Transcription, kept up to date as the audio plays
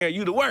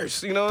you the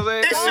worst. You know what I'm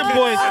saying? It's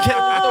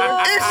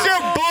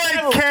your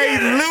boy K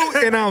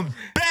Lou, and I'm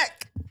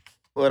back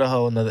with a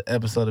whole another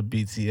episode of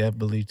BTF,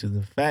 Believe to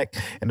the Fact.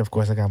 And of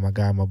course, I got my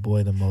guy, my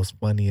boy, the most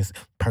funniest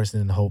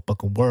person in the whole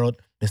fucking world,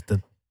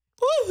 Mr.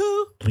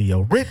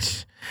 Leo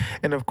Rich.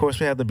 And of course,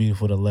 we have the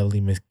beautiful, the lovely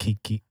Miss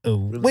Kiki.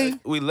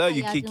 We love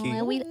you, How y'all Kiki.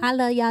 doing? I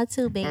love y'all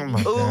too, baby. Oh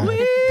my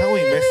God. Don't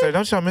we miss her?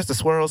 Don't y'all miss the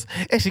swirls?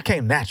 And she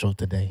came natural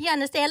today. You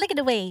understand? Look at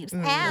the waves.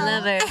 Ow.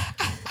 Love her.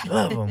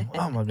 Love them.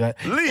 Oh my God.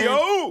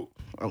 Leo.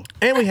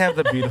 And we have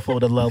the beautiful,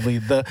 the lovely,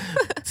 the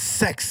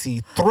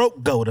sexy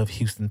throat goat of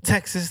Houston,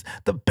 Texas,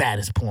 the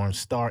baddest porn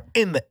star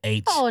in the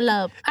H. Hold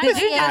up. Did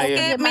you just skip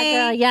skip my me?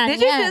 girl, Yana.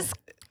 Did you just?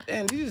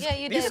 And you Yeah,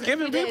 you you did.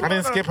 skipping You did. people? I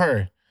didn't skip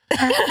her.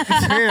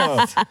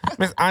 Damn.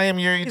 Miss I Am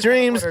Yuri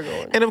Dreams.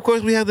 And of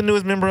course, we have the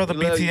newest member of the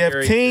We love you, BTF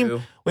Yuri, team.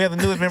 too. We have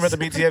the newest member of the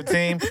BTF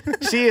team.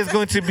 She is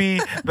going to be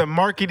the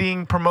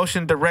marketing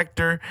promotion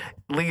director,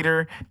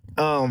 leader,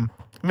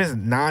 Miss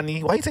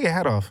Nani. Why you take your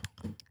hat off?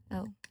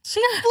 She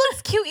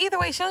looks cute either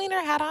way. She don't need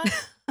her hat on.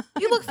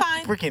 You look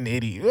fine. Freaking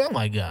idiot. Oh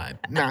my God.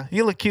 Nah,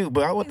 you look cute,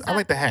 but I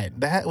like the hat.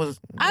 The hat was.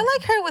 I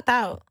like her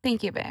without.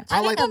 Thank you, babe. I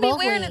I'm like. gonna be both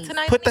wearing it ways.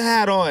 tonight. Put the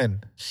hat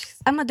on.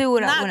 I'm gonna do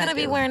what I Not want to gonna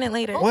do. be wearing it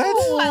later. What?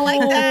 Ooh, I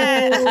like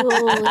that. I'm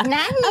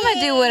I'm gonna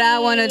do what I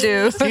want to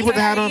do. Can you put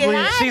the hat on,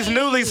 please? She's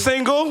newly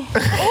single.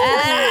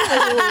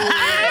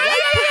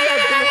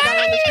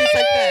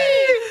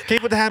 Can you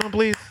put the hat on,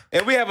 please?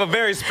 And we have a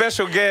very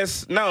special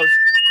guest. No,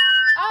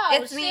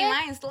 It's me.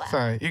 Mine's left.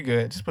 Sorry, you're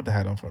good. Just put the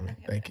hat on for me.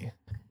 Thank you.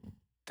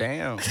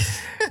 damn.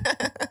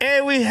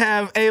 And we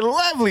have a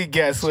lovely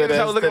guest with This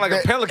hoe us. looking like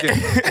a pelican.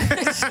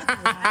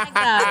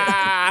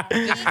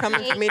 Just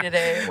coming to me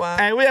today. Wow.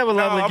 And we have a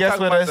lovely I'm guest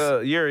talking with about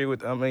us. Yuri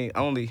with,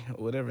 only,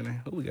 whatever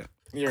name. Who we got?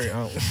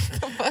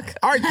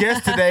 Our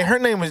guest today, her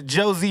name is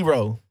Joe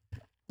Zero.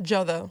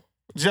 Joe, though.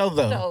 Joe,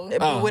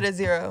 though. With a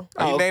zero.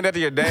 Are you named after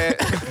your dad?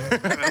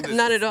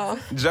 Not at all.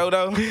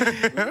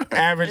 Jodo?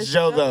 Average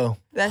Joe, though.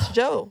 That's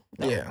Joe.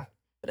 Yeah.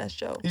 That's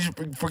Joe. You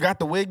forgot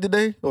the wig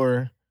today?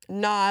 Or?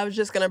 No, I was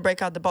just going to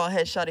break out the bald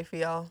head shotty for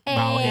y'all.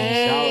 Bald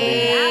head I'm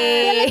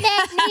feeling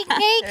that,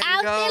 Nick.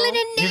 I'm go. feeling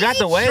it, Nick. You got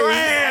the wig?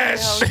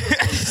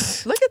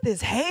 Trash! Look at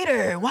this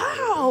hater.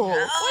 Wow. What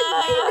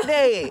you hating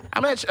today?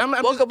 I'm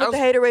Woke up with the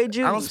haterade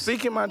juice. I'm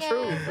speaking my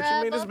truth. What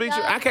you mean to speak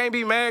truth? I can't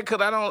be mad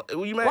because I don't.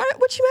 You mad?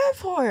 What you mad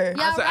for? Y'all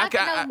I said, I rocking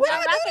ca- those- I- y'all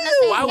What rocking did the I do?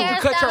 same Why would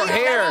you cut your hairstyle.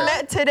 hair?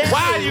 Met today.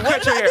 Why you what cut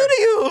did your I hair? do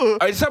to you?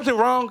 Is something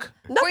wrong?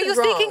 Were you Nothing's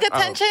wrong. seeking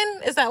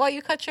attention? Is that why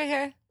you cut your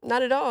hair?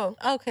 Not at all.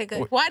 Okay,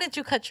 good. Why did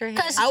you cut your hair?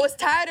 'Cause I was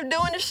tired of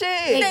doing the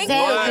shit.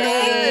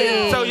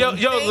 Exactly. So your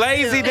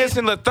laziness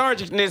and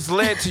lethargicness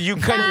led to you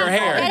cutting your That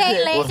hair.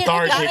 ain't lazy.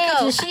 Lethargic. Look at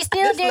the edges. She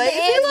still This did the lazy?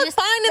 edges. She look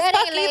fine as That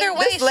fuck ain't either lazy.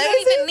 way. This She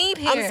don't even need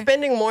hair. I'm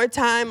spending more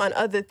time on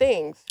other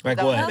things. Like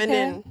than what? I'm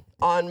spending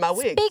on my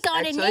wig. Speak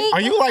on it, actually. Nick.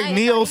 Are you like Nice,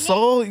 Neo Nick.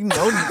 Soul?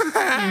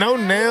 No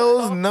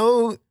nails,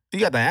 no. You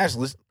got the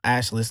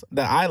ashless,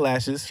 the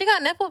eyelashes. She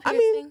got nipple I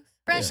piercings. mean,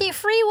 Bro, she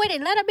free with it.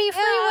 Let her be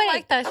free Yeah, I with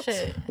like it. that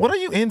shit. What are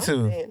you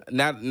into?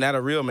 Not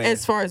a real man.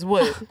 As far as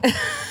what?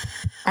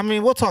 I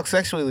mean, we'll talk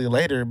sexually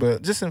later,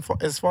 but just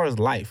as far as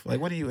life,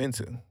 like, what are you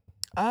into?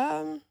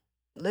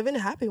 Living a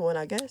happy one,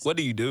 I guess. What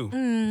do you do?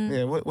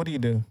 Yeah, what do you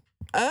do?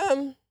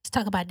 Let's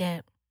talk about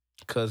that.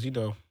 Because,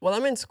 Well,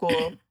 I'm in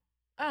school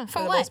Oh, for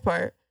the what? most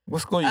part.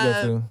 What school you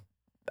go to?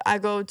 I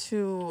go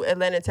to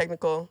Atlanta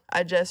Technical.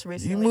 I just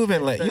recently. You move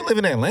in you live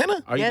in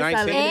Atlanta? are you Yes, I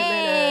 19? live in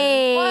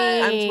Hey.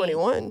 Atlanta. I'm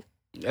 21.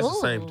 That's the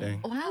same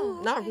thing. wow.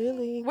 Not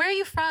really. Where are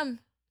you from?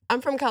 I'm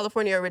from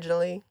California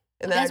originally,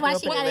 and then That's I why grew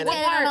she up got in it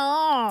Atlanta. tatted on her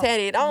arm.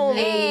 Tatted on.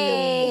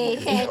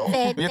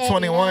 Hey, You're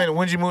 21.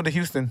 When did you move to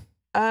Houston?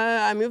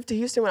 I moved to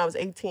Houston when I was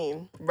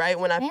 18, right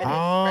when I finished,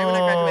 right when I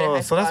graduated high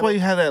Oh, school. so that's why you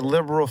have that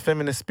liberal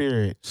feminist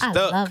spirit. I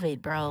Stuck. love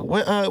it, bro.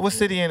 What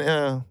city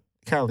in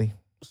Cali?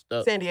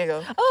 Stuck. San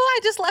Diego. Oh, I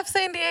just left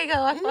San Diego.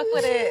 I fuck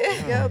with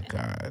it. Oh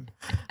God.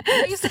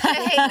 You said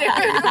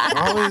hater.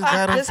 Always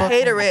gotta Just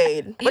fucking-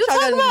 haterade. What You y'all talking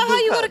got in about the how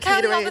you blue go to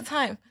cup? Cali all Haterade? the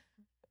time.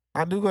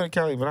 I do go to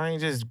Cali, but I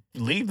ain't just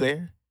leave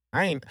there.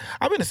 I've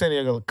been to San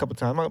Diego a couple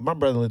times. My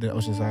brother lived in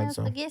Oceanside,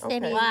 so Forget Okay.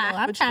 San Diego. Wow. I'm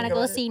What you trying to think go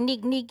about it? see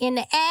Nick in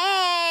the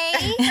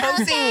A.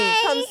 Come see me.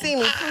 Come see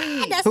me,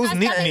 please. That's Who's my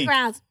Nick stomping Nick?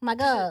 grounds. My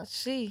God.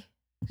 She.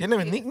 your name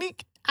is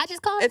Nick. I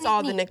just call it It's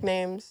all the Nick.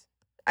 nicknames.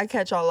 I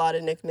catch a lot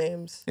of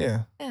nicknames.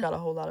 Yeah, Got a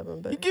whole lot of them,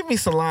 you but give me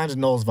Solange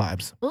Knowles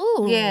vibes.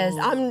 Ooh. Yes.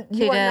 you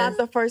She are does. not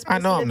the first I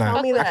person know to I'm tell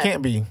not. me that. I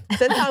can't be.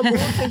 Since I moved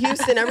to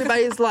Houston,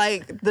 everybody's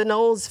like, the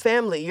Knowles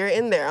family, you're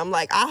in there. I'm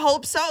like, I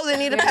hope so. They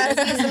need to pass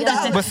me some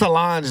dollars. But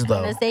Solange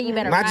though, Let's say you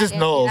better not ride just that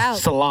Knowles, shit out.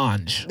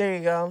 Solange. There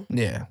you go.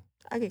 Yeah,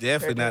 I could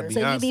Definitely not So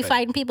you be Beyonce.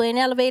 fighting people in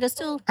elevators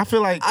too? I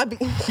feel like I be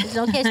Just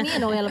don't catch me in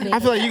no elevator. I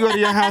feel like you go to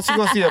your house, you're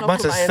gonna see a Don't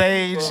bunch put of my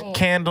sage energy.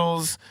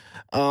 candles.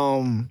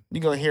 You're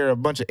gonna hear a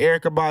bunch of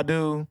Erica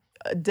Badu.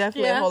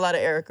 definitely Yeah. a whole lot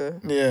of Erica.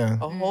 Yeah.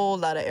 A whole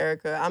lot of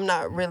Erica. I'm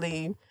not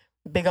really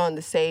big on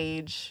the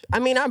sage. I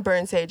mean, I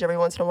burn sage every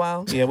once in a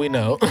while. Yeah, we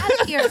know.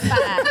 Gotta purify.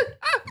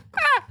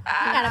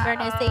 You gotta burn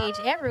that sage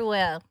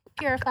everywhere.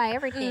 Purify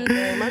everything.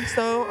 Very much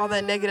so. All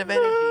that negative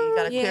energy, you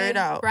gotta clear it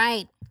out.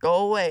 Right.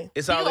 Go away.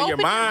 It's all in your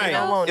mind.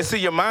 I won't. It's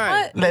in your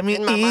mind. Let me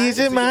In my ease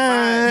your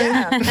mind.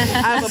 mind. Yeah.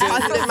 I have a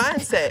positive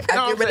mindset.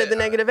 I get rid of the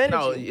negative energy.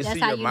 No, it's That's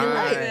in how your you do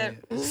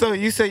mind. So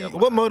you say,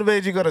 what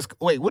motivated you to go to school?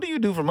 Wait, what do you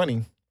do for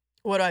money?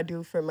 What do I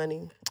do for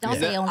money? Don't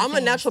say OnlyFans. I'm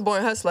a natural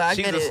born hustler. I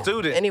She's get a it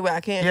student. any way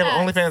I can. You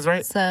have OnlyFans, right?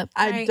 What's up?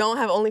 I don't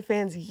have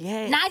OnlyFans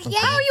yet. Not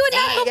yet. How are you a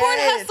natural born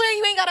Yes. hustler and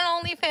you ain't got an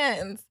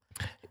OnlyFans?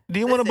 Do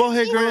you want a bald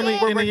head girl in the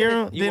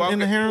harem? You In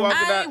the harem? walk-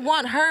 I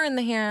want her in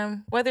the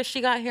harem. Whether she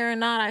got hair or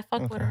not, I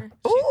fuck with her.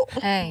 Ooh.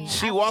 Hey.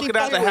 She walking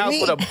out the fucking house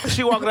with with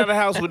she walking out the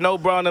house with no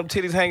bra and them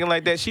titties hanging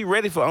like that. She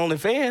ready for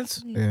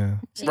OnlyFans, Yeah.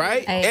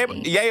 right? Hey.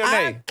 Yay or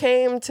I nay?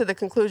 came to the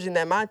conclusion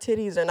that my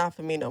titties are not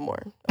for me no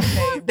more.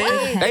 Okay,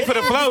 They for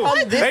the floor.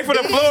 They for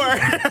the floor.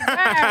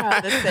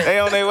 Listen, They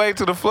on their way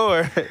to the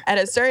floor. at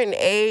a certain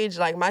age,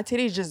 like my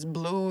titties just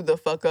blew the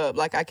fuck up.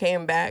 Like I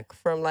came back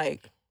from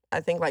I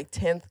think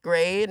 10th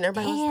grade, and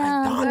everybody was like,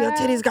 Damn, "Dom, your girl.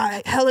 titties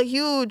got hella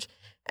huge,"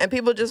 and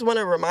people just want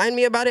to remind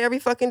me about it every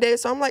fucking day.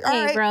 So I'm like, "All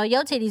Hey, right, bro,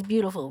 your titties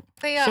beautiful.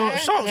 They Show, are.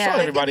 show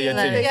everybody your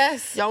titties.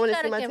 Yes. y'all want to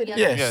Show see the my camera. titties?"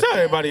 Yeah, Yeah. show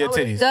everybody your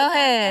titties. Go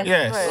ahead.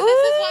 Yes. Right. This is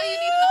why you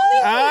need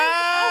an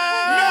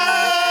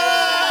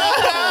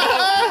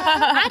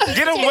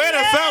Get them wet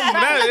or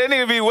something. They need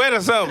to be wet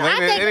or something. I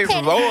They think need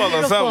some the titties oil or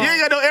beautiful. something. You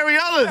ain't got no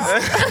areolas.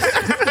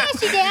 Yeah,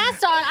 she did. I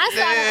saw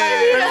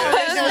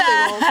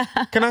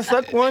it. Can I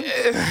suck one?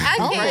 I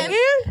can.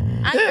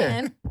 I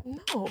can.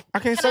 I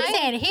can't suck. I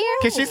said here.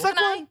 Can she suck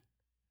one?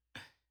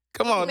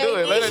 Come on, do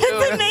it. Let her do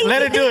it.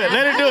 Let her do it.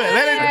 Let her do it.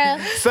 Let her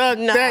Girl. suck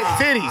that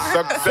titty.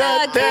 Suck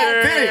that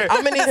titty. I'm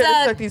gonna need her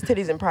to suck these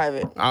titties in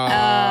private. We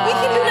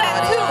can do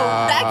that too.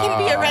 That can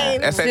be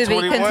arranged. That's at To be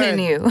 21.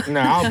 continue. No,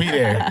 I'll be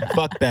there.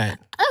 Fuck that.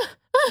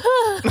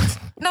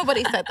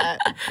 Nobody said that.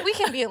 We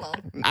can be alone.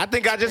 I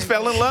think I just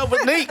fell in love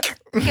with Neek.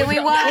 Can we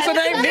watch? What's her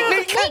name?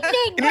 Nick. Nick,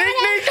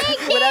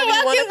 Whatever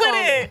you want to call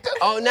it.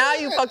 Oh, now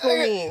you fucking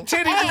with me.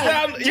 Titties is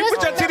out. You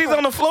put your titties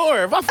on the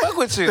floor. If I fuck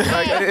with you.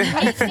 Like, Nick,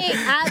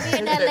 I'll be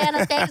in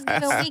Atlanta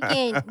Thanksgiving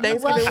weekend.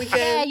 Thanksgiving weekend.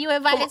 Yeah, you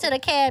invited to the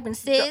cabin,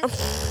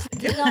 sis.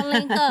 We gonna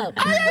link up.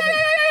 All this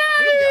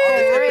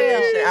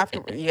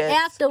information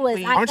yes.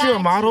 Afterwards, I Aren't you a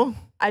got model?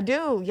 I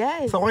do,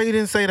 yes. So why you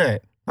didn't say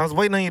that? I was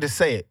waiting on you to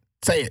say it.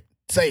 Say it.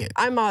 Say it.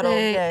 I model,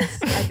 Hey. yes.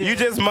 I do. you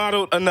just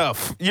modeled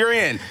enough. You're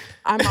in.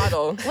 I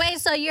model. Wait,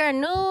 so you're a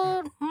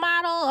nude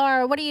model,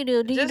 or what do you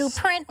do? Do you do Just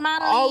print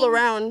modeling? All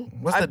around.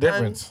 What's the I've done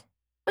difference?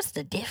 What's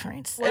the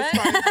difference? As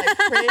far as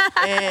print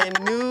and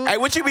nude. Hey,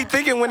 what you be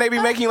thinking when they be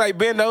making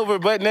bend over,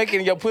 butt naked,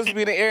 and your pussy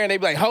be in the air, and they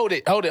be like, hold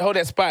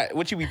that spot.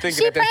 What you be thinking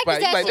She at that spot?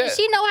 practiced You that. like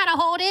She know how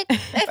to hold it.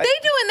 If they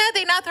doing that,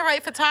 they not the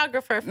right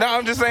photographer. No,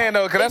 I'm just saying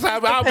though, cause that's how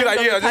I'll be like,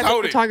 Depends yeah, on the just type of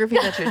hold it. photography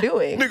that you're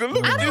doing. Nigga,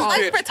 look I at don't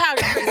like this bitch.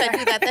 photographers that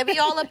do that. They be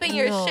all up in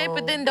your shit,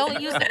 but then don't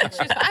use the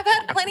pictures. I've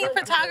had plenty of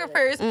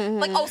photographers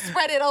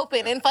spread it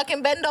open and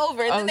fucking bend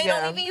over, and then they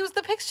don't even use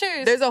the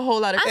pictures. There's a whole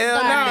lot of Hell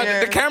out no,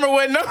 there. the camera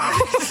wouldn't know.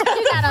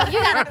 You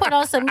gotta put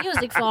on some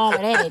music for all of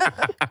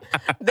that.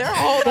 There are a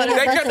whole lot of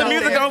They cut the out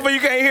music there. on for you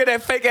can't hear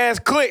that fake ass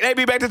click. They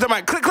be back to talking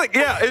about click, click.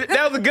 Yeah,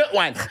 that was a good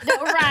one.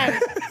 Right.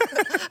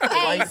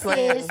 Why you Hey,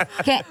 playing? sis.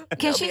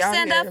 Can she be out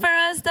stand here. up for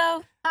us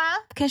though? Huh?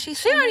 Can she?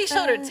 She already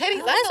showed her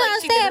titties. That's what I'm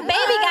saying.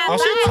 Baby got Oh,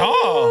 she body.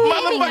 tall.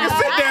 Motherfucker,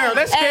 sit down.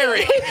 That's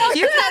scary.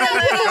 You gotta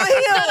put on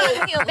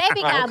heels.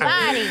 Baby got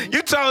body.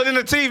 You taller than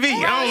the TV. I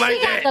don't like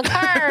She got that. the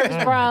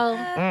curves, bro.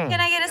 Can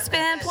I get a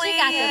spin, She please?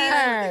 got the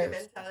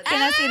curves.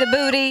 Can I see the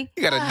booty?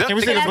 You got a duck. Can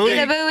we see the Can I see booty?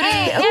 the booty?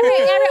 Hey, Ooh. she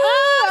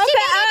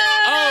got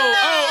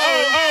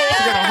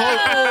She got a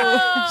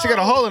hole. She got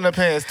a hole in her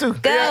pants too.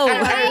 Go.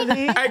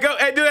 Hey, go.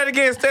 Hey, do that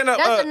again. Stand up.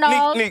 That's a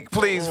no. Neek,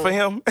 please, for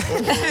him.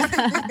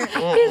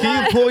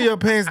 Can you pull your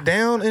pants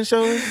down and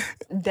show us?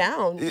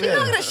 Down. You're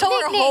not gonna show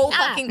her Nick, whole Nick,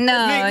 fucking.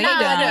 No, Nick, you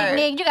don't.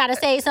 Nick, you gotta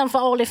say something for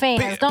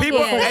OnlyFans. Don't people-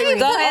 be afraid. hey,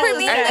 Go ahead, For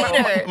me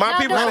sister. later. My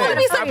people don't say. wanna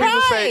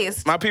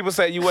be My people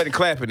say you wasn't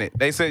clapping it.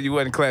 They said you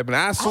wasn't clapping it.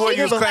 I swore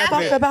you was Give a clapping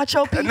fuck it. about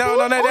your people.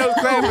 No, they was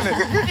clapping it.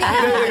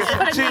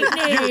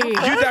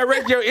 you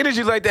direct your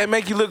energy like that,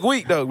 make you look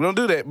weak though. Don't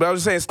do that. But I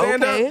was saying,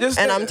 stand Okay. up. Just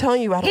And stand. I'm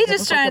telling you, I don't He give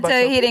just a fuck trying to about tell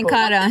you your he didn't people.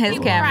 caught it on his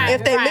camera. Right.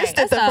 If they missed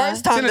it the That's all.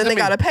 first time, Send it then to they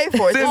me. gotta pay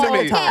for it. Send it to the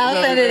whole me. time.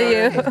 I'll send it to you.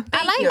 I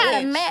like how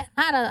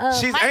to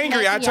She's mic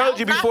angry. I knock told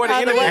you out. before the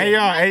Not interview. Hey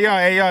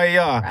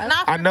y'all.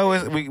 Not I know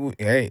it's we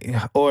hey,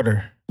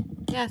 order.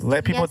 Yes.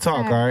 Let people Yes,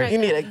 talk, sir. all right? You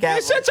need a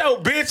gavel. Shut your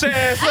bitch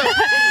ass up.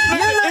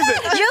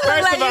 You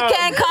look like you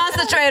can't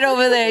concentrate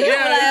over there. You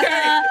Yeah, like, you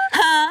can't.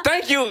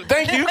 Thank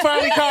you. You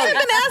finally called it.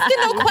 Been asking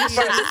no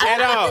questions.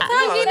 At all.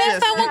 You never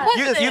found one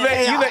question. You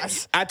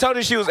let, I told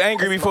her she was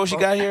angry before she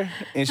got here,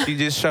 and she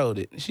just showed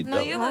it. She No,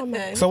 you look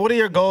good. So what are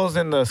your goals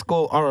in the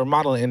school or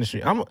modeling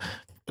industry?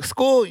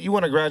 school, you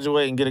want to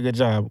graduate and get a good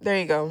job. There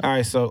you go.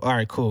 All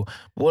right, cool.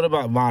 But what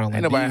about modeling?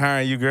 Ain't nobody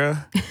hiring you, girl.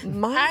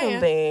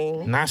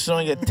 Modeling. Not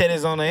showing your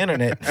titties on the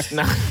internet.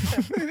 No.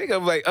 They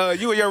gonna be like,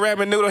 you and your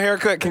ramen noodle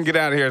haircut can get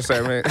out of here,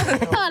 sir, man.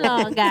 Hold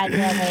on,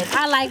 goddamn it.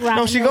 I like ramen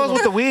No, she goes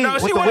with the wig. No,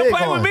 with she the want to wig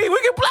play on. with me.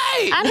 We can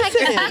play. I like He's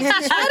the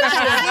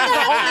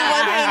only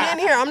one hating in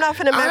here. I'm not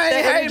finna match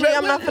that energy.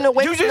 I'm not finna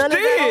waste You just none of that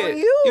did. on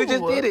you. You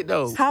just did it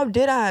though. How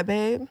did I,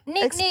 babe?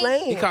 Nick.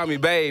 Explain. You call me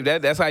babe.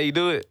 That's how you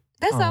do it.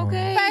 That's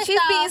okay. First She's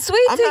off, being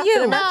sweet I'm to not you.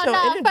 finna match your No,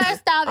 energy.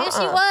 first off, if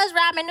she was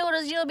ramen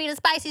noodles, you'll be the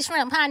spicy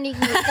shrimp, huh, Nick?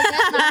 'Cause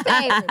that's my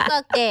favorite.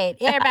 Fuck that.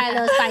 Everybody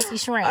loves spicy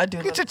shrimp. I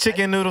do. Get your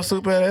chicken noodle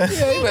soup ass. You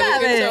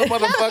better get your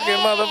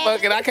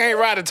motherfucking. I can't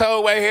ride a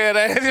tollway here.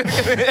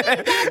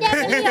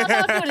 Definitely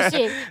don't do this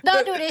shit.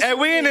 Don't do this And shit.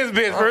 we in this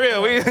bitch for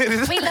real. We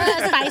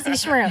love spicy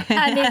shrimp,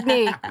 huh,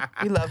 Nick?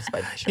 We love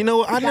spicy shrimp. You know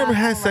what? I never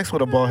had sex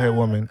with a bald head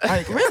woman.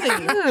 Like,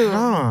 Really?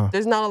 nah.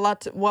 There's not a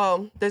lot to.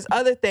 Well, there's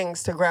other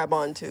things to grab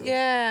onto.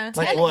 Yeah.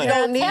 Like what? You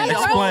don't need a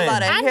Explain. whole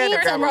lot of I hair need to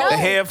to grab know. The onto.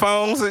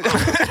 headphones.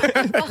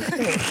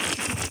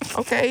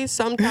 Okay,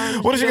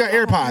 sometimes. What if you got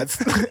AirPods?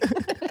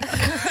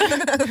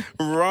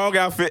 Wrong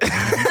outfit.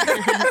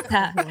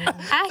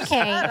 I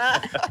can't.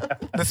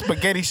 The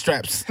spaghetti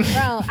straps. Bro,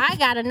 I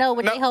gotta know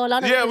what they hold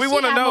on to. Yeah, we She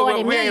want to got know, more but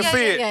than we me. ain't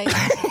see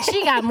it.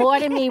 She got more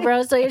than me,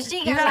 bro. So if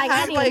she got gotta like, I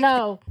have, need to like-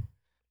 know.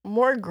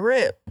 More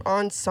grip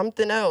on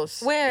something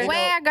else. Where? You know,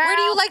 Where, girl? Where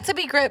do you like to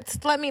be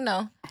gripped? Let me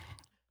know.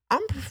 I'm.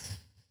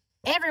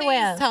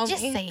 Everywhere. Please tell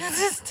Just me. say it.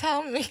 Just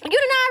tell me. You done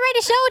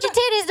already showed your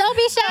titties. Don't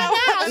be shy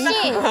now.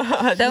 Shit.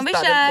 I Don't just be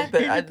thought shy.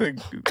 of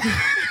the-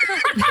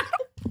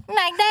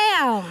 Like,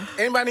 damn.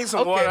 Anybody need some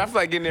Okay. water? I feel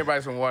like getting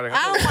everybody some water.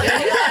 I don't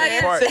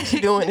want Part. Since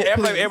you doing it,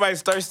 please.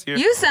 Everybody's thirsty.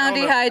 You sound I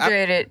don't know.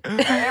 dehydrated.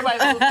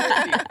 Everybody's a little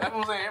thirsty. That's what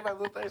I'm saying. Everybody's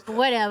a little thirsty.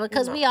 Whatever,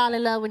 because we all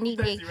in love with Nick.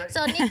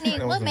 So,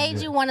 Nick, what made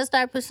you want to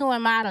start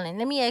pursuing modeling?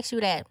 Let me ask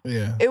you that.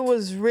 Yeah. It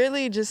was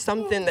really just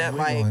something that We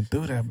like going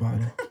through that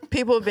body.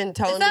 people have been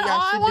telling Is me that all?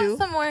 I I should want do.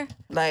 some more.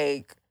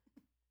 Like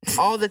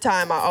all the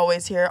time, I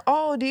always hear,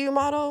 "Oh, do you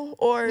model?"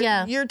 Or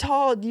Yeah. "You're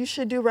tall, you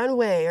should do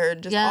runway," or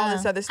just all Yeah.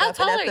 this other How stuff.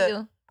 tall And are at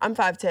you? I'm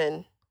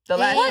 5'10". The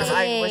last time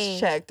I was Hey.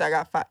 checked, I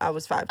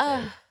was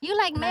 5'10". You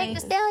like Meg the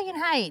Nice. Stallion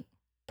height.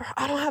 Bro,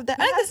 I don't have the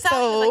Meg Thee ass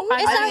Stallion is though.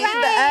 like It's I all need the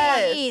right.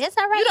 ass. It's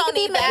all right. You don't can be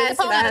need the Meg ass.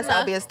 the the ass, Stallion.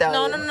 I'll be a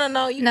stallion.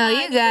 No. You No, fine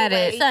you either got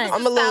way. it. You're I'm a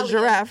little stallion.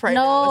 giraffe right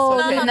No, now.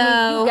 It's okay. no,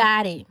 No. you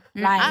got it.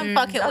 Like, I'm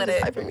fucking Y'all with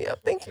just it. hyping me up.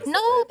 Thank you. no,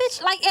 bitch.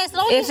 Like, as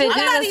long If as you it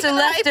got goes to even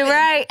left or hyping.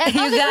 right, as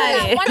long you as you got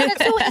got it. one of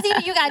the two, it's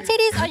either you got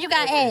titties or you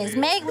got ass.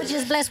 Meg was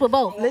just blessed with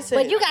both. Listen,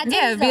 but you got titties.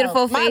 Yeah,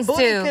 beautiful My face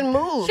booty too. can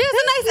move. She has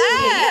a nice You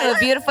have ass. a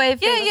beautiful face.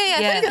 Yeah.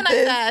 She has a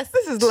nice ass.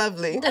 This is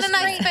lovely. And a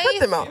nice Put face.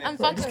 them out. I'm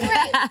fucking with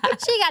Though.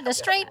 it. She got the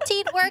straight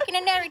teeth working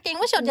and everything.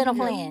 What's your dental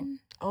plan?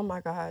 Oh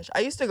my gosh. I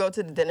used to go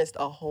to the dentist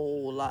a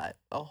whole lot.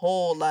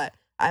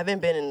 I haven't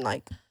been in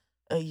like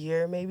a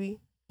year maybe.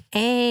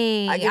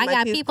 Hey, I I, get my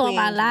got teeth people on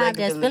my cleaned live that's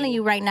regularly. feeling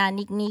you right now,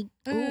 Nick.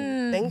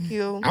 Ooh, thank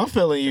you. I'm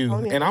feeling you,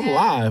 and I'm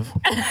live.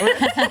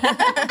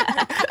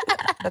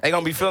 They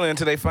gonna be feeling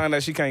until they find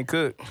out she can't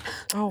cook.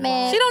 Oh,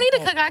 Man. wow. She don't need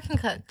to cook. I can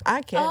cook.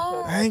 I can't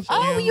cook. Thank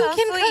Oh, you. you So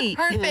can sweet.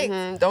 cook. Perfect.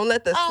 Mhm. Don't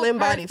let the Oh, slim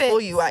body perfect.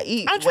 fool you. I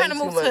eat. I'm trying way to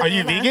too move much. to Are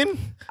you vegan?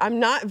 I'm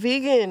not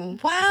vegan.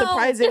 Wow.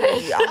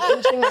 Surprisingly, I'm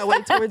inching my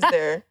way towards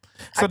there.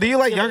 So do you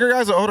like younger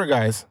guys or older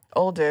guys?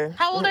 Older.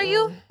 How old are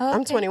you?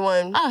 I'm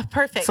 21. Oh,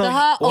 perfect. So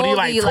how what do you old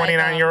like? do you like,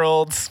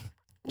 29-year-olds?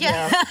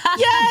 Yes.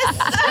 Yes.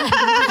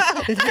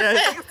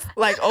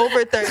 Like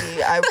over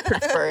 30, I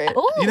prefer it.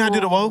 You know how to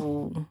do the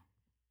woe?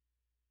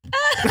 You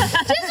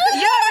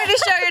already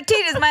show your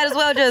titties. Might as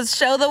well just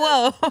show the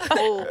woe.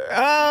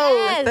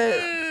 Oh,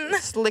 the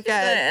slick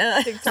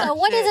ass TikTok So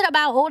what is shit. it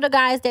about older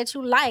guys that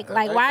you like?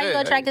 Like, why are you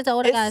attracted to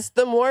older It's guys?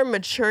 the more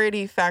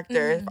maturity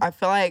factor. I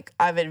feel like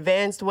I've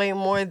advanced way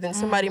more than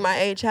somebody my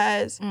age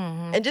has.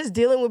 And just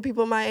dealing with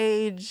people my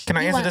age. Can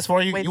I answer this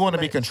for you? way You want to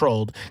too be much.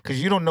 controlled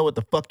because you don't know what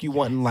the fuck you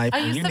want in life. Are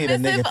and you you need a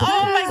submissive? nigga to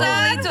Oh my control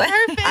God.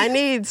 you. Perfect. I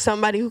need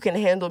somebody who can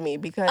handle me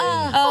because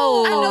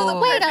Oh, I know the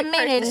Wait a perfect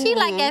minute. person. She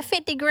like that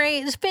 50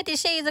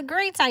 Shades of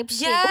Grey type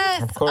shit.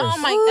 Yes. Of course. Oh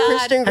my God.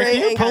 Christian Hey, Grey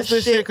can you ain't got post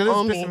this shit shit because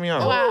on it's me. pissing me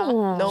off?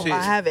 Wow. No, Shit.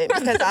 I haven't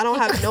because I don't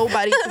have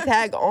nobody to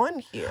tag on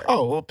here.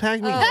 Oh, well,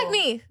 tag me. Tag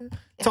me.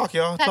 Talk,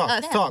 y'all. Tag Talk,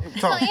 us. talk, So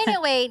talk.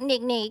 anyway,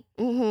 Nick.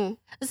 Mm-hmm.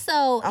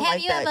 So I have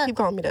like you that. ever Keep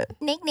calling me that.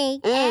 Nick?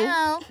 Mm.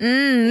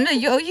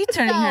 Ow. you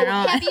turning So her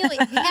on. have you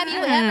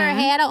ever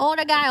had an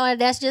older guy, or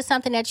that's just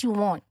something that you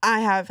want?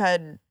 I have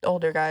had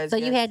older guys. So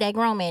you yes. had that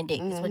grown man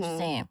dick, is what you're Mhm.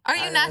 saying. Are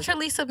you I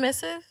naturally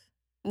submissive?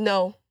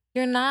 No.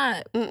 You're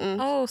not. Mm-mm.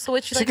 Oh, so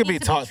what you She like, could need be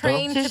to taught, though.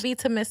 trained to be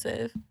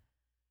submissive.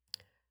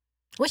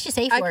 What's your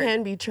safe I word?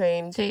 can be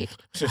trained. Just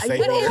I say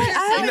wouldn't- word.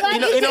 I haven't You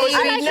know- you know what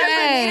I've you never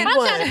trained. needed I'm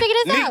one. trying to figure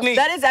this out. Neek.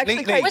 That is actually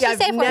Neek, crazy. What's your I've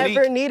safe word?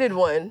 never needed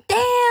one.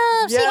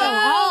 Damn, she Yeah.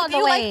 go all Do the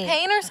you way. like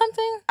pain or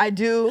something? I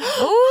do.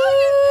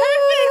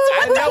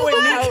 I know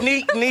what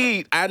Neek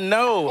need. I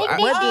know. Nick, I-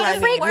 Nick, What do I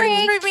Nick, freak, need?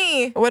 freak. Works for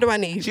me. What do I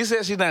need? She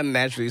said she's not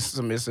naturally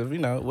submissive, you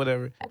know,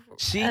 whatever.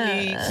 She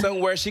needs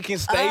somewhere she can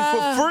stay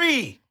for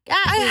free. God,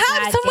 I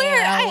have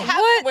somewhere. I have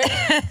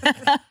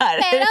somewhere.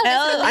 God. Man, that was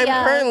Hell, silly, I'm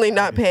y'all. currently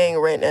not paying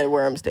rent at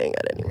where I'm staying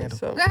at anyway.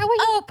 So Girl, where you?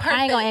 Oh,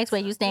 I ain't gonna perfect. ask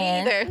where you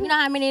stand. Me either. You know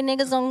how many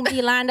niggas gonna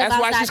be lined up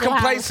That's why outside she's your house?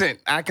 complacent.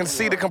 I can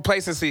see the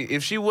complacency.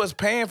 If she was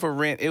paying for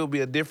rent, it would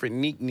be a different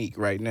neek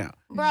right now.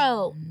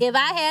 Bro, if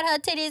I had her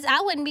titties,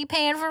 I wouldn't be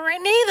paying for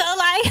rent either.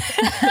 Like,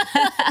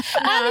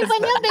 I'd be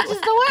putting your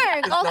bitches to work,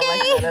 it's not like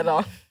okay? that at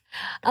all.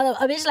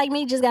 A bitch like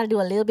me just gotta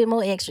do a little bit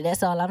more extra.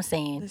 That's all I'm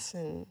saying.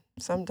 Listen,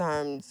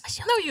 sometimes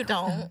No, you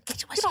don't.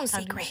 What's your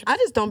secret? I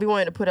just don't be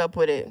wanting to put up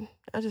with it.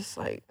 I just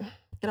like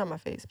get on my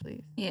face,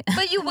 please.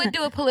 But you would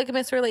do a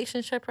polygamous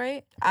relationship,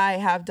 right? I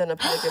have done a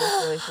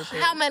polygamous relationship.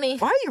 How many?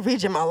 Why are you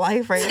reading my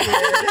life right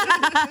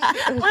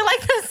here? We're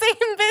like the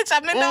same bitch.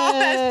 I'm into all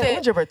that shit.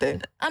 When's your birthday?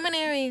 I'm an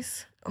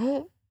Aries.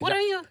 Oh, What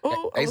are you?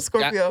 oh, I'm Hey, a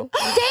Scorpio.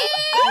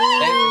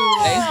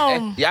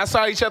 Y'all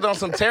saw each other on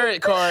some tarot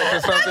cards or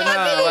something,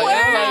 huh? Like, word.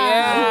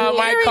 yeah,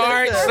 my Aries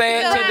card is a-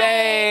 said I was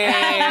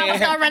today.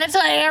 gonna run into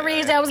an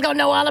Aries that was gonna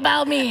know all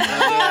about me.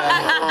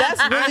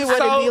 That's really I'm what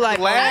so it be like.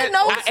 glad I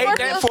know I ate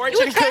that Scorpios. fortune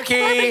You attract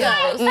cookie.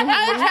 Scorpios. I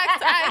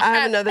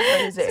have another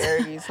friend who's an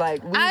Aries.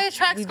 Like I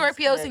attract we Scorpios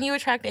disconnect. and you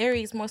attract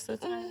Aries most of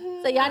the time.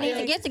 So y'all need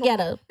to get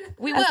together.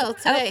 We will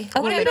today.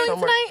 Oh, What are okay. you doing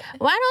Somewhere. tonight?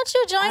 Why don't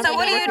you join? So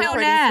what do you do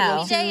Pretty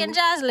now? DJ and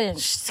Jocelyn.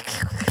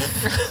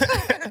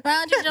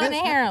 Why don't you join the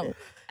harem?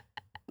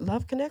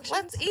 Love connection.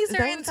 Let's ease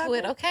her into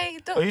it, okay?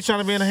 Are you trying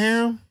to be in a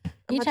harem?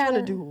 You I trying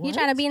to do what? You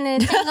trying to be in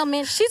an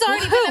entanglement? She's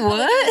already been in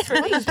What?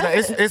 polygamous No,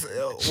 it's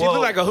She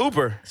look like a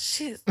hooper.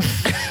 She's.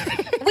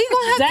 We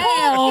gonna have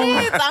Damn. 12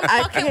 kids. I'm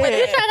I fucking with can't.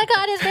 You it. trying to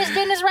call this bitch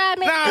Dennis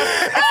Rodman? No.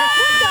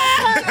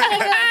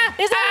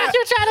 Is that what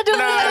you trying to do?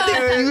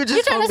 Nah, You just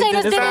You trying to say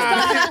this Dennis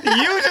daughter?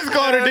 you just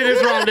called her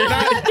Dennis Rodman.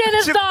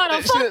 Dennis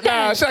daughter. Fuck Nah,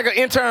 that. she like an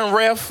intern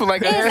ref.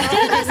 Like It's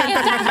Dennis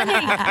and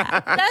Dominique.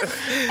 That's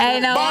Hey,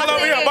 no. ball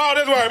over here, ball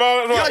this way,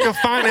 ball this You're way. like a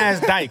fine ass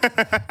dyke.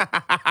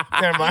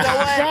 Never mind.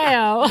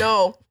 damn.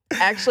 No,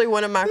 actually,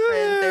 one of my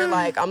friends, they're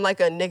like, I'm like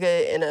a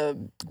nigga in a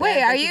Wait,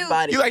 bad are bitch's you-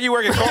 body. You like you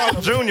work at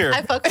Carl's Jr.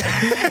 I fuck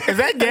with Is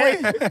that gay?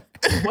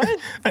 what?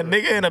 A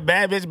nigga in a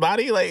bad bitch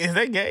body? Like, is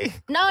that gay?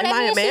 No, Am I a that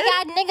means she man?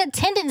 got nigga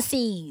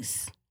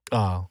tendencies.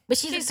 Oh. But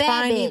she's She's a bad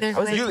fine bitch. either. I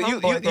was a tomboy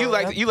growing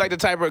up. You like the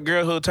type of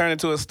girl who'll turn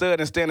into a stud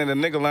and stand in the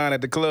nigga line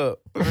at the club.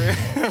 Why do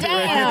I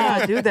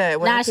Damn. do that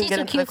when Nah, I can she's get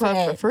too into the cute for club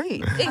that. for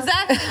free?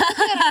 Exactly. Look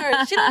at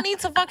her. She don't need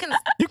to fucking.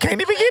 You can't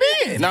even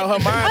get in. Now her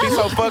mind be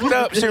so fucked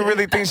up, she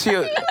really thinks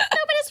she'll.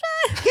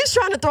 He's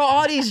trying to throw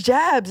all these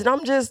jabs, and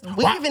I'm just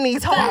weaving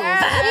these hoes.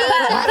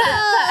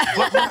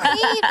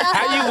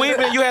 How you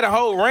weaving? You had a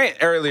whole rant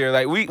earlier.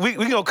 Like we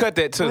gonna cut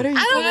that too. What are you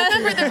I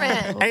don't remember the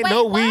rent. Ain't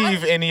no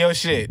weave in your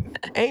shit.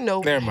 Ain't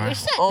no Never mind.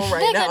 on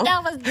right Nigga, now.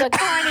 that was the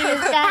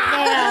corniest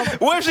goddamn.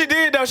 What if she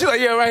did though? She's like,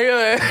 yeah, right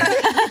here.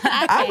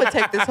 I would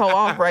take this hoe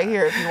off right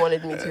here if you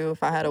wanted me to.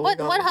 If I had a wig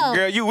on. What hoe?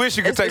 Girl, you wish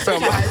you could take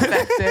something. Guys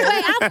back there,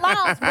 Wait, I'm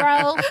lost,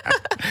 bro.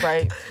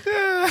 right?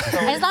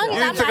 As long as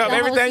You I'm took not off the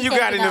everything hoe, you she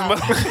got in taking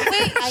this off. motherfucker.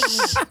 Wait.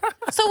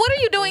 So what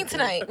are you doing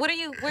tonight? Where are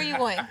you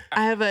going?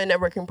 I have a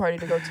networking party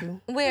to go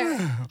to. Where? In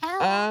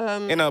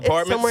the It's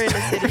apartments? somewhere in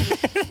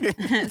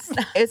the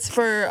city. It's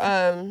for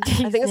I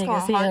think it's These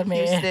called niggas here, Haunt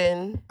man.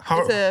 Houston.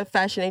 It's a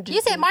fashion agency.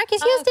 You said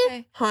Marcus Oh, Houston?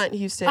 okay. Haunt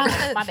Houston.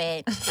 Oh, my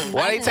bad.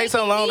 Why they take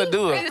so long to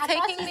do Are it? you I thought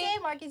taking you me?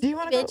 said Marcus Do you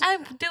wanna go? bitch. I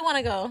do want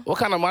to go. What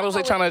kind of models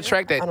they trying to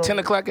attract I at don't 10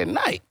 know. o'clock at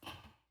night?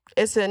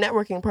 It's a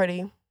networking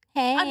party.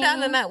 Hey. I'm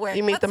down to network.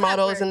 You meet the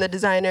models and the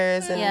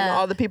designers and Yeah.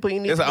 all the people you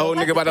need. There's to an old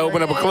know. nigga about to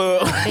open up a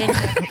club.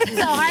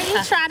 So are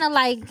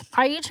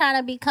you trying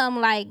to become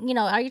like,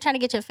 are you trying to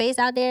get your face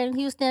out there in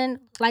Houston?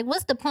 Like,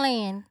 what's the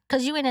plan?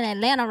 Because you in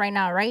Atlanta right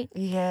now, right?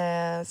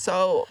 Yeah.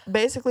 So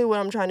basically, what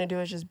I'm trying to do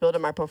is just build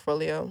up my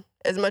portfolio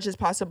as much as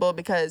possible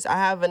because I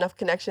have enough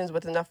connections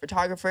with enough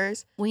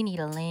photographers We need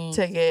a link.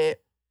 to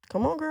get.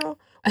 Come on, girl.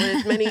 With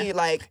as many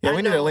like. Yeah, I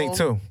we need a know- link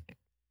too.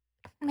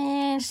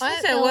 Man, What?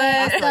 shut Said your what?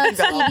 ass I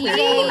feel like you got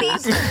all up,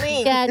 plans.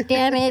 TJ. God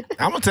damn it.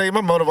 I'm gonna tell you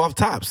my motive off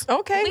tops.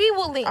 Okay. We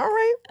will link. All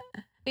right.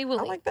 We will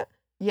I link. like that.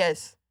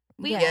 Yes.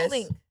 We Yes. will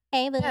link.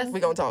 Hey, boo. Yes. We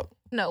gonna talk.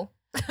 No.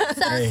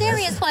 So, Hey,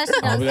 serious question.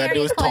 all we gotta do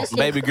Serious is talk, question.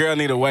 Baby girl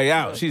need a way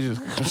out. She's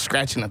just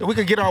scratching up. We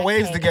could get our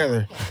waves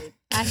together.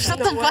 Shut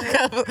the fuck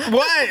up.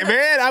 What,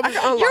 man? I can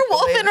unlock You're the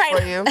wolfing waves right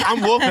for you.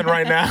 I'm wolfing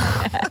right now.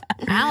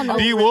 I don't know.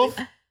 Do you wolf?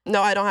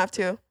 No, I don't have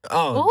to.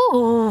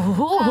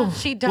 Oh. Ooh.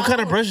 She don't. What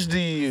kind of brushes do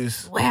you use?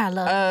 Swear I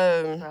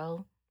love you,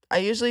 bro. I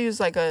usually use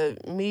like a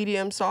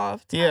medium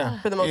soft Yeah.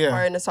 for the most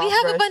part and a soft We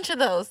have brush. a bunch of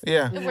those.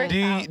 Yeah. It works Do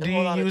you out. do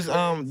A lot you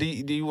of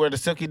use do you wear the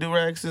silky do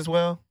rags as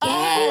well?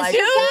 Yes, Like you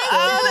silky.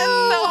 Oh,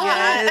 that's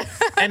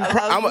so hot. And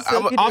I I'm love the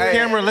silky off Hey.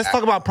 camera, let's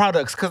talk about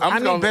products because I'm I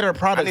need gonna- better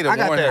products. I need to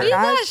got warn that. her.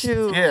 Got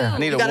you. Yeah. I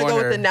need You to gotta warn go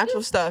her. with the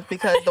natural stuff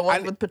because the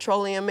ones I- with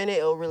petroleum in it,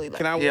 it'll really like.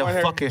 Can I Yeah, warn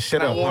her? fuck his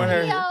shit Can I up. warn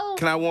her? Yo.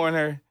 Can I warn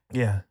her?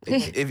 Yeah.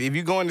 If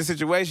you go in the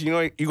situation,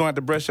 you're gonna have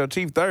to brush your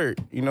teeth third.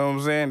 You know what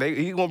I'm saying?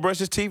 He gonna brush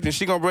his teeth, and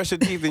she gonna brush her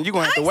teeth, and you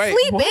gonna have to I wait.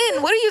 sleep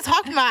in. What are you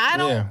talking about? I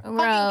don't Yeah. fucking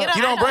Bro. get up.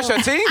 You don't brush your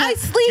teeth? I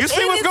sleep You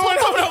see in. what's It's going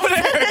what- on over there?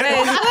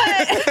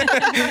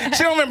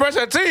 She don't even brush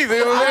her teeth. You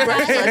know what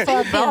I'm saying?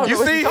 Fuck him.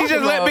 You see, he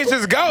just let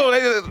bitches go. They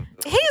just,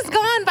 He's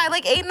gone by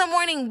like 8 in the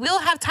morning. We'll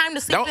have time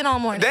to sleep in all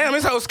morning. Damn,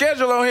 this whole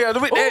schedule on here.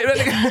 Bro, like,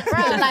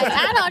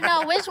 I don't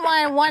know which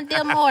one want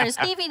them more,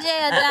 Stevie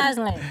J or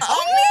Jocelyn.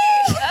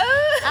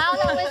 I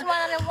don't know which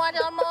one of them want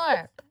them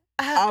more.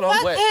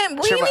 Fuck him.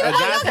 We didn't even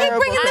y'all keep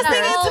bringing this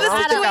thing into the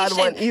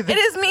situation. It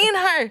is me and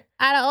her.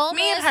 Out of old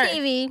man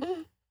Stevie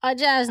or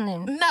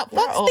Jocelyn. No,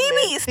 fuck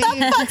Stevie. Stop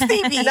fuck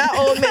Stevie. Not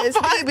old man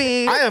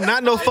Stevie. I am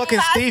not no fucking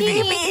Stevie.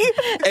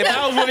 If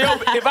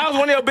I was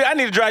one of your bitches, I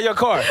need to drive your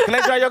car. Can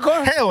I drive your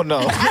car? Hell no.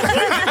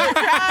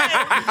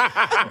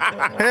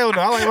 Hell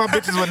no. I like my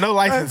bitches with no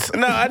license.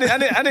 No, I need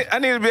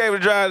to be able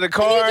to drive the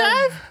car. Can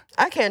you drive?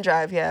 I can't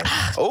drive, yeah.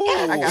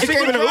 Oh, she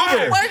came in an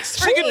Uber. Works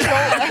for She can me.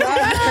 drive.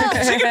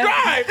 She can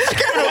drive. She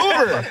came in an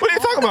Uber. What are you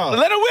talking about?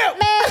 Let her whip.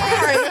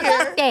 Man,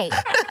 fuck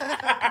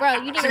that. Bro,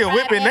 you need She to can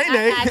whip it,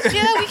 nay-nay.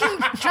 Yeah, we can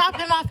drop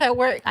him off at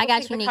work. I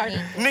got you, Nick.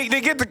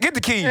 Nick, get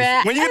the keys.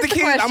 Yeah, When you get the ask the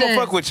keys, I'm gonna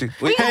question.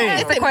 fuck with you.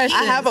 That's the question.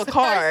 I have a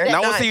car. Now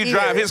I want to see you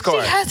drive his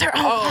car. She has her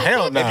own.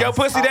 Hell no. If your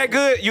pussy that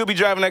good, you'll be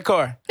driving that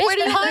car.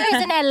 Bitch, the car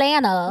is in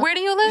Atlanta. Where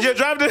do you live? You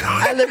drive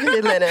I live in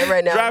Atlanta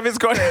right now. drive his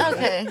car.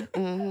 Okay.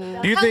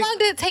 Do you How think? long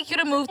did it take you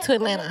to move to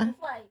Atlanta?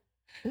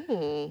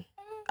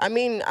 I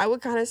mean, I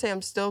would kind of say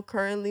I'm still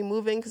currently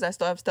moving because I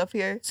still have stuff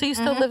here. So you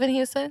still live in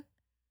Houston?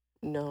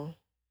 No.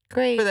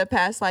 Great. For the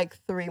past like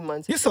 3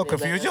 months. You're so I've been in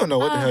confused. You Atlanta. don't know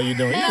what the hell you're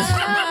doing. You just-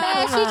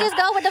 Man, she just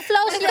go with the flow.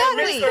 She got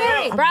Exactly.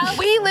 spirit, bro.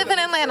 We live in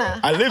Atlanta.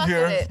 I live Fuck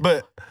here, with it.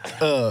 but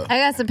I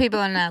got some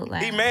people in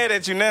Atlanta. He mad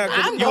at you now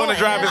because I'm you want to going.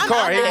 drive his I'm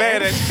car. out He there.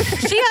 mad at you.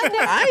 She has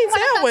I ain't say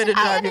I wanted to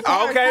drive your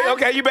car.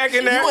 Okay, you back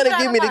in there. You want to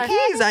give me the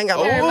keys? I ain't got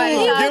no Everybody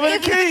keys. knows. Give her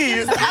the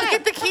keys. I'll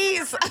get the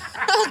keys.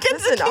 I'll get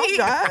Listen, the I'll keys.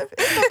 drive.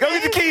 Go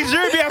get the keys.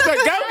 You'll be outside.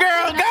 Go,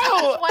 girl,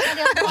 go.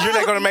 You're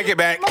not gonna make it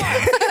back.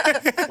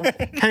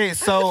 hey,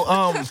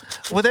 so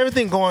with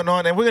everything going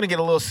on, and we're gonna get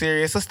a little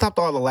serious. Let's stop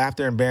all the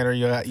laughter and banter,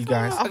 you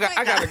guys. I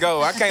gotta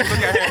go. I can't look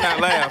at her and not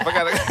laugh. I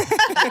gotta.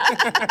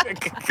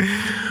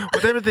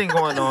 With everything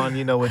going on,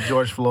 you know, with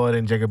George Floyd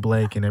and Jacob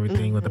Blake and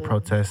everything, with the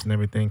protests and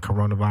everything,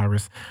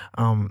 coronavirus,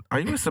 are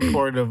you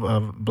supportive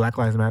of Black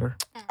Lives Matter?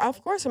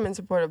 Of course, I'm in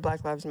support of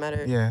Black Lives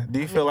Matter. Yeah. Do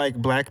you feel like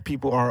Black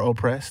people are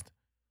oppressed?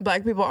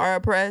 Black people are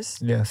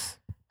oppressed. Yes.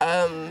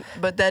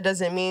 But that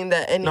doesn't mean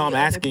that any. No, I'm other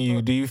asking you.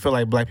 people- Do you feel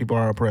like Black people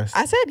are oppressed?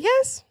 I said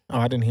yes. Oh,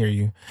 I didn't hear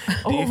you. Do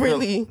Oh, you feel,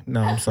 really?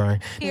 No, I'm sorry.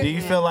 Do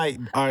you feel like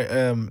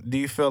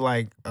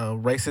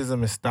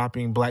racism is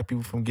stopping Black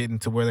people from getting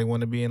to where they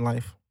want to be in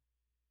life?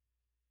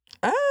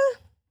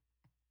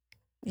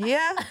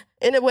 Yeah,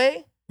 in a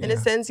way, in Yeah. a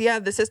sense, yeah.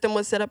 The system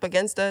was set up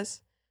against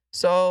us,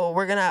 so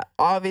we're gonna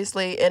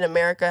obviously in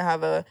America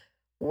have a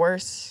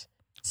worse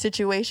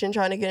situation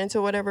trying to get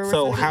into whatever.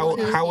 So we're trying to get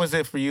into. how is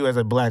it for you as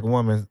a Black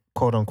woman,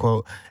 quote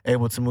unquote,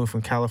 able to move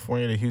from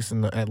California to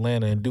Houston to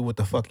Atlanta and do what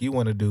the fuck you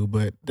want to do,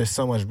 but there's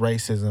so much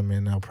racism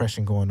and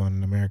oppression going on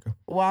in America?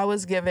 Well, I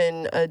was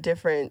given a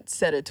different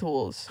set of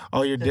tools.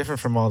 Oh, you're different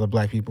from all the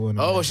Black people in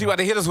America. Oh, she about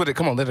to hit us with it.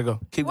 Come on, let her go.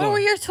 Keep What were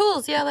going. your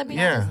tools? Yeah, let me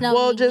know. Yeah. No,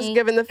 Well, Nick, just Nick.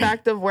 given the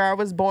fact of where I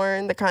was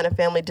born, the kind of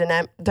family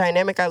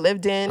dynamic I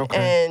lived in,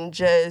 Okay. and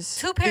just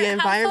the Two-parent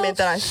environment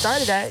that I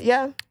started at.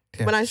 Yeah.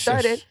 Yeah, When I shush.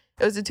 started,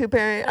 it was a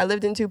 2-parent. I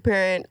lived in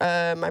 2-parent.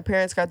 My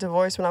parents got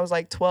divorced when I was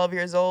like 12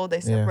 years old. They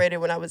separated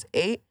when I was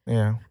 8.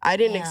 Yeah. I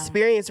didn't Damn.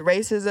 experience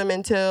racism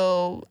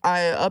until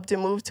I upped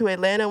and moved to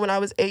Atlanta when I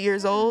was 8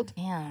 years old.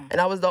 Damn.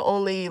 And I was the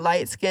only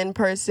light-skinned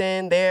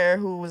person there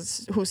who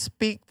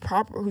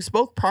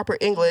spoke proper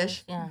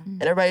English. Yeah.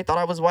 And everybody thought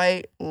I was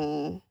white.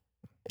 And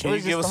it Can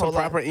was you give just us a some whole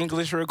lot. proper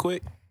English real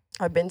quick?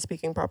 I've been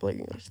speaking proper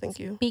English. Thank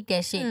you. Speak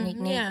that shit, Nick.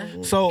 Nick. Yeah.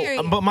 So,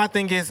 Period. but my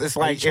thing is, it's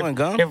like chewing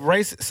gum?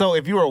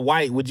 if you were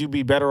white, would you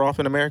be better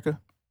off in America?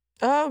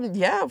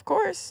 Yeah, of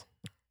course.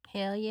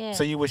 Hell yeah.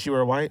 So you wish you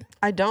were white?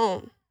 I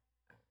don't.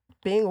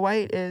 Being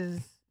white is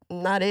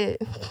not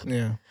it.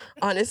 Yeah.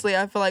 Honestly,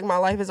 I feel like my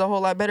life is a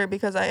whole lot better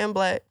because I am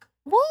Black.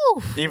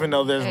 Woo. Even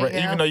though There you go.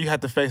 even though you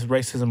have to face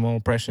racism and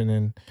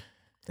oppression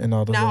and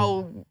all those.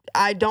 Now,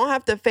 I don't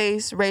have to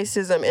face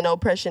racism and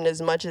oppression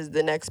as much as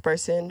the next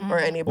person or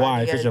anybody. Why?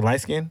 Because else. you're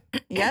light skinned?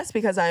 Yes,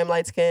 because I am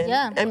light skinned.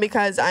 Yeah. And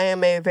because I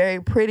am a very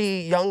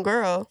pretty young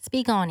girl.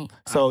 Speak on it.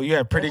 So you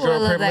have pretty Full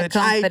girl of that privilege?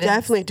 confidence. I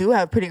definitely do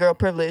have pretty girl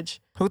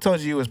privilege. Who told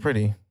you you was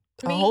pretty?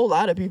 A whole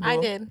lot of people. I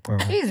did. Oh.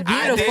 She's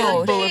I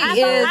beautiful. did.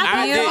 She is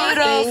I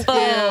did. beautiful.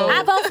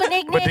 I vote for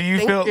Nick. But Nick. do you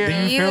Thank feel you. do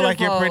you feel like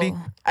you're pretty?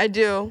 Beautiful. I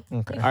do.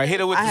 Okay. All right, hit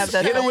her with I have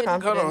that hit her with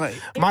confidence. hold on.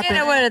 Hey. My Get thing-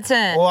 it with a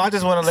 10. Well, I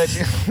just want to let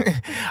you.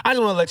 I just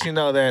want to let you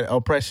know that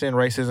oppression,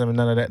 racism, and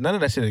none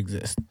of that shit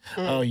exists.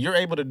 You're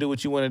able to do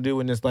what you want to do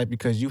in this life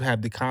because you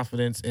have the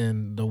confidence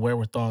and the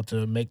wherewithal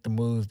to make the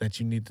moves that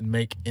you need to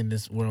make in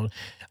this world.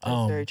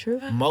 That's very true.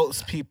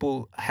 Most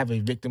people have a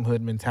victimhood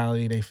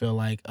mentality. They feel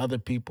like other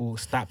people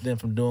stop them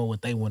from doing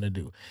what they want to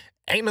do.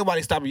 Ain't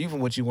nobody stopping you from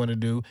what you want to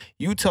do.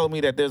 You told me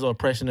that there's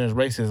oppression and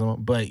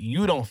racism, but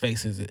you don't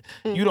face it.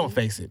 You don't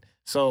face it.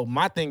 So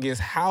my thing is,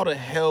 how the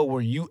hell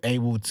were you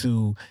able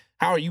to?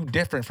 How are you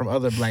different from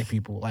other Black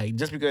people? Like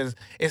just because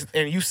it's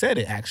and you said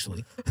it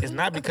actually. It's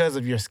not because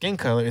of your skin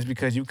color. It's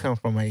because you come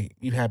from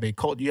you have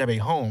a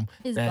home.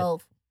 It's that-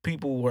 both.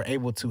 people were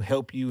able to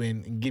help you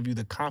and give you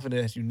the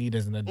confidence you need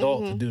as an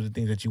adult to do the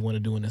things that you want to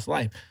do in this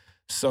life.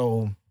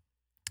 So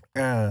it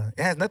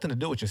has nothing to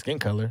do with your skin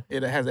color.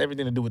 It has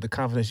everything to do with the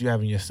confidence you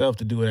have in yourself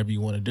to do whatever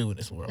you want to do in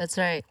this world. That's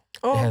right.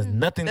 Oh, It has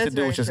nothing to that's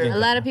do with your very skin true.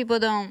 A color. lot of people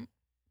don't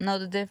know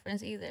the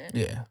difference either.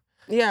 Yeah.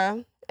 Yeah.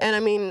 And I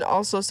mean,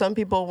 also, some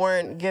people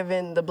weren't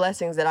given the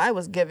blessings that I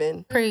was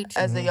given Preach.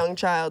 as a young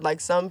child. Like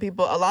some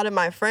people, a lot of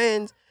my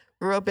friends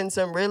grew up in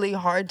some really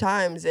hard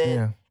times. And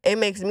Yeah. it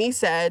makes me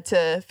sad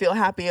to feel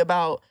happy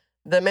about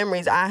the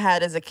memories I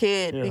had as a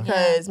kid Yeah.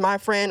 because my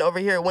friend over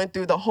here went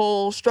through the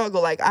whole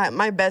struggle. Like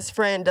my best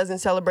friend doesn't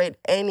celebrate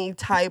any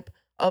type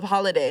of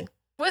holiday.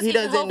 Was He he,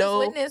 doesn't Jehovah's know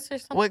Witness or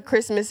something? What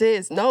Christmas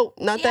is. No,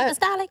 not She that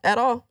apostolic? at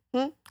all.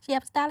 She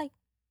apostolic?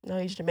 No,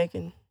 he's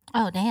Jamaican.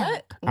 Oh, damn.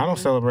 What? I don't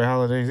celebrate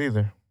holidays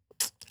either.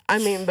 I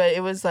mean, but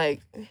it was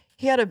like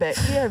he had a very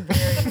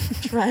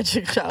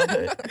tragic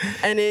childhood,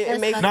 and it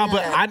That's makes fucked No,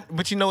 up.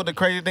 but you know what the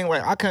crazy thing?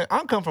 Like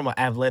I come from an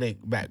athletic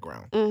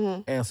background,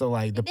 and so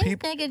like the This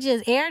people. nigga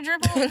just air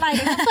dribble?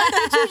 Like, what the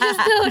fuck did you just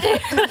do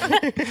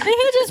there? Did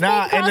he just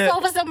Nah, cross and the-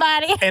 over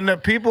somebody? And the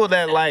people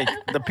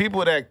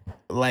that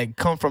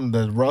come from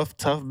the rough,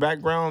 tough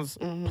backgrounds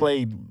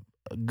played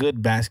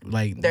good basketball.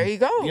 Like There you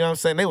go. You know what I'm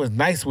saying? They was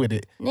nice with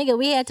it. Nigga,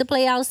 we had to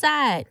play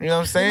outside. You know what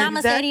I'm saying?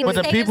 Mama said he But was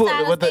the stay people,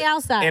 inside or stay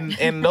outside.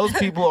 and those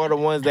people are the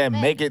ones that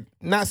make it.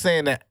 Not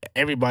saying that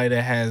everybody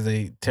that has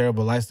a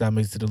terrible lifestyle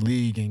makes it to the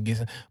league and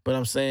gets. But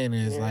I'm saying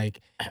is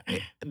like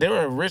there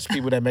are rich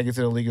people that make it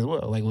to the league as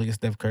well. Like look at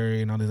Steph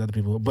Curry and all these other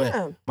people. But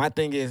Yeah. my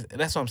thing is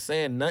that's what I'm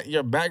saying.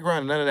 Your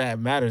background, none of that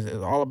matters. It's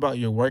all about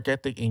your work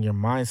ethic and your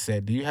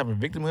mindset. Do you have a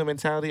victimhood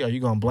mentality? Are you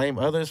gonna blame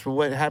others for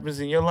what happens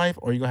in your life,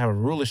 or are you gonna have a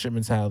rulership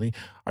mentality?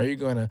 Are you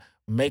gonna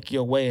make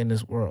your way in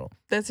this world?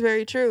 That's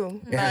very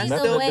true. It has I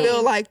nothing still to do-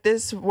 feel like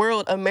this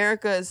world,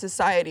 America's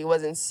society,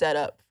 wasn't set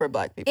up for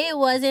Black people. It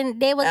wasn't.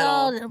 They was At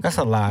all. all. That's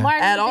a lie.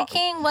 Martin At Luther all.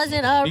 King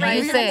wasn't You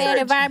raised in a research. bad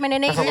environment,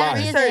 and they That's a got lie.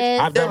 his Research. ass.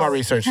 I've done my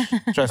research.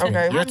 Trust me.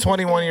 Okay. You're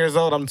 21 years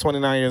old. I'm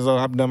 29 years old.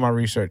 I've done my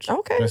research.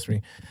 Okay. Trust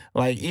me.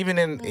 Like even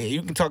in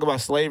you can talk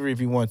about slavery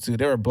if you want to.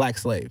 There were black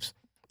slaves.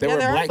 There Yeah,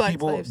 were there are black black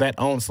people slaves. that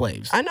owned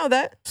slaves. I know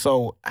that.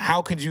 So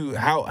how could you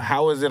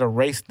how is it a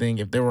race thing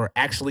if there were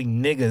actually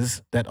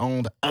niggas that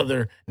owned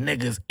other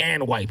niggas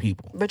and white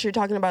people? But you're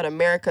talking about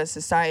America's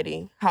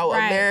society, how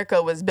Right.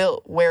 America was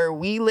built, where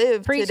we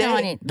live Preach today.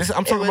 on it.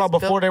 I'm talking was about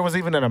before built- there was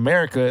even in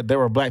America, there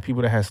were black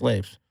people that had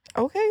slaves.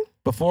 Okay.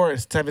 Before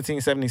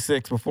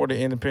 1776, before the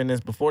independence,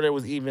 before there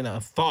was even a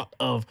thought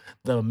of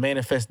the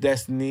manifest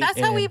destiny. That's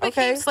how we and-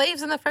 became Okay.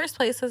 slaves in the first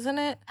place, isn't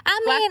it?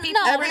 I Black mean,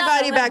 people- no,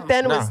 Everybody no, back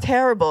then was Nah.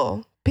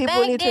 terrible. People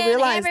Back need to then,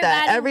 realize that.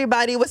 everybody-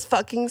 Everybody was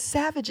fucking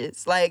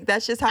savages. Like,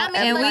 that's just how I mean,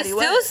 And we everybody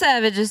still was.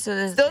 savages to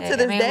this Still day. to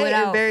this I mean, day in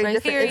without very race-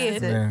 different period.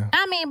 instances. Yeah.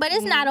 I mean, but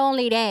it's not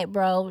only that,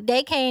 bro.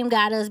 They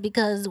got us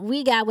because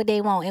we got what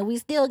they want, and we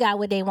still got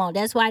what they want.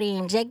 That's why they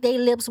inject their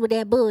lips with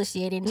that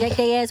bullshit, inject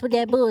their ass with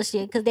that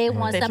bullshit, because they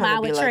want They some trying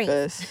of to our be like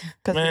traits. us.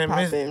 Because we Man,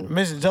 popping.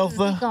 Miss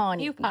Jotha. Speak on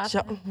You it. pop.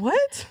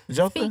 What?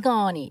 Jotha? Speak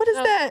on it. What is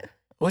that?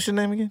 What's your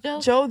name again?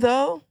 Joe,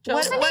 though? Joe.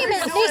 What, Her what name are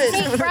is you Nick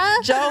doing? Nick,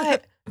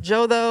 bruh.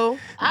 Joe, though.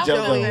 I'll Joe,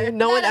 go though. there.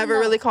 No one Let 'em ever know.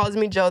 really calls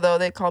me Joe, though.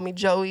 They call me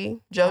Joey,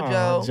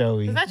 JoJo. Aw,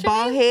 Joey. Is that your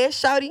Bald name? head,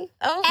 shouty.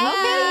 Oh, okay.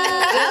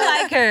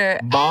 I like her.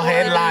 Bald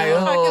head liar.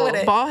 Fucking with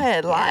it. Bald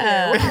head liar.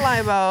 Yeah. What you lie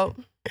about?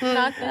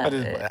 Not I,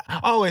 that. I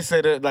always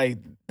say that like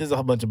there's a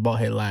whole bunch of bald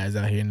head liars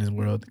out here in this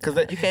world because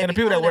You can't and the be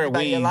people that calling wear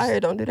everybody a weaves. liar.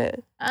 Don't do that.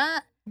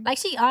 Like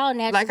she all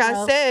natural. Like I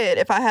bro. said,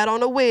 if I had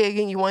on a wig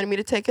and you wanted me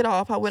to take it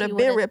off, I would She have been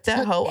would've ripped that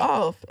took hoe that.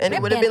 off. And it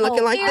Ripped would have that been looking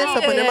hoe, like this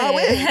up under my Period.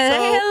 wig. So,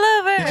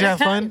 I love her. Did you have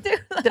fun?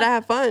 did I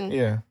have fun?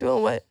 Yeah.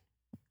 Doing what?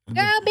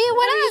 Girl, be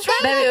with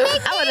us.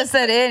 Baby, I would have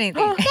said anything.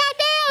 Goddamn,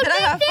 Did I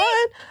have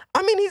fun?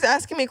 I mean, he's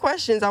asking me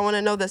questions. I want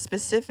to know the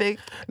specific.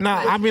 No,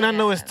 I mean I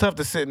know it's tough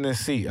to sit in this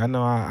seat. I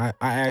know I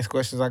ask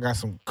questions. I got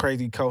some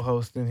crazy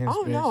co-hosts in here.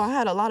 Oh, no, I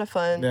had a lot of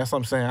fun. That's what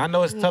I'm saying. I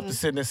know it's tough to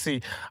sit in this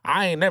seat.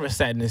 I ain't never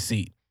sat in this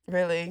seat.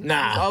 Really?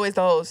 Nah. He's always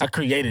the host. I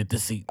created the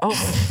seat. Oh,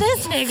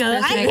 This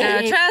nigga. I Girl,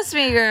 can't. trust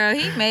me, girl.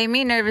 He made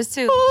me nervous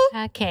too.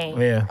 I can't.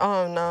 Yeah.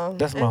 oh no.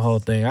 That's my whole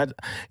thing.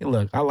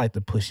 Look, I like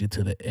to push you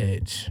to the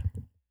edge.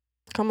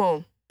 Come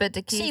on. But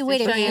the key She is with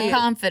to it, show your man.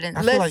 confidence.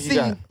 I feel Let's like you see.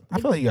 got. I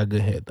feel like you got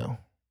good head though.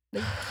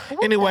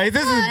 Anyways,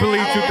 this is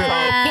Believe Truth and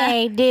I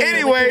can't deal with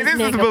Anyway, this is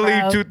nigga, Believe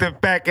bro. Truth and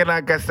Fact, and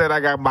like I said, I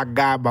got my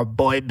guy, my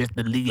boy,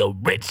 Mr. Leo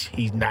Rich.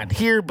 He's not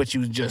here, but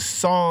you just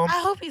saw him. I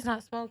hope he's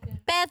not smoking.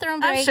 Bathroom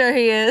break. I'm sure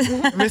he is.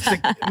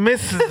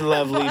 Mrs.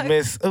 Lovely,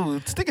 Miss.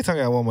 Ooh, stick your tongue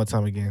out one more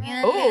time again.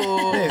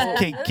 Ooh. Miss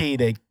Kiki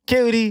the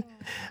Cutie,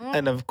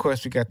 and of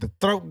course we got the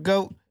throat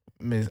goat,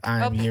 Miss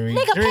I'm Yuri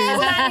Nigga, Dream.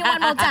 pass 90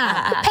 one more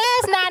time.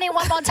 Pass 90 name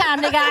one more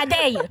time, nigga. I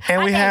dare you.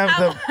 And we have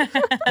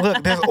the.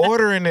 look, there's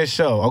order in this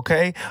show,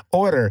 okay?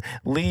 Order.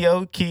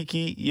 Leo,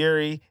 Kiki,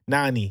 Yuri,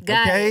 Nani.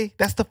 Got okay?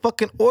 That's the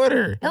fucking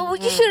order Oh, well,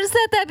 you should have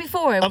said that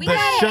before. Of We the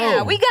got show.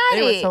 it. We got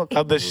They were it. so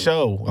of the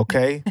show,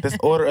 okay? This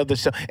order of the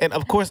show. And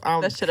of course,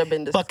 I'm That should have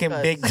been discussed.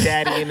 fucking Big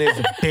Daddy in this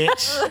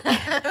bitch.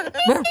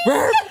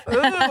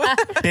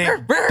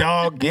 Big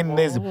dog in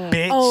this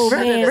bitch. Oh,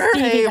 man,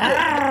 Stevie.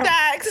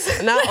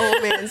 Facts. Not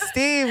old man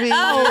Stevie.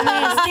 Oh,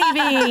 man,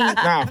 Stevie.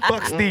 Nah,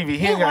 fuck Stevie.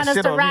 He You ain't got want us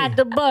shit to on ride me.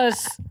 the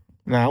bus.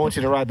 Nah, I want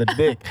you to ride the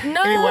dick.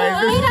 No,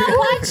 Anyways, we don't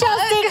want your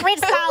secret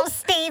sauce,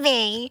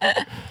 Stevie.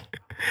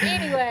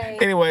 Anyway.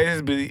 Anyway,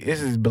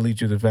 this is Believe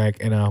True the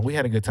Fact, and we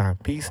had a good time.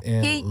 Peace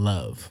and Yeet.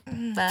 love.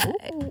 Bye.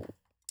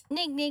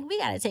 Nick, we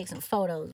gotta take some photos.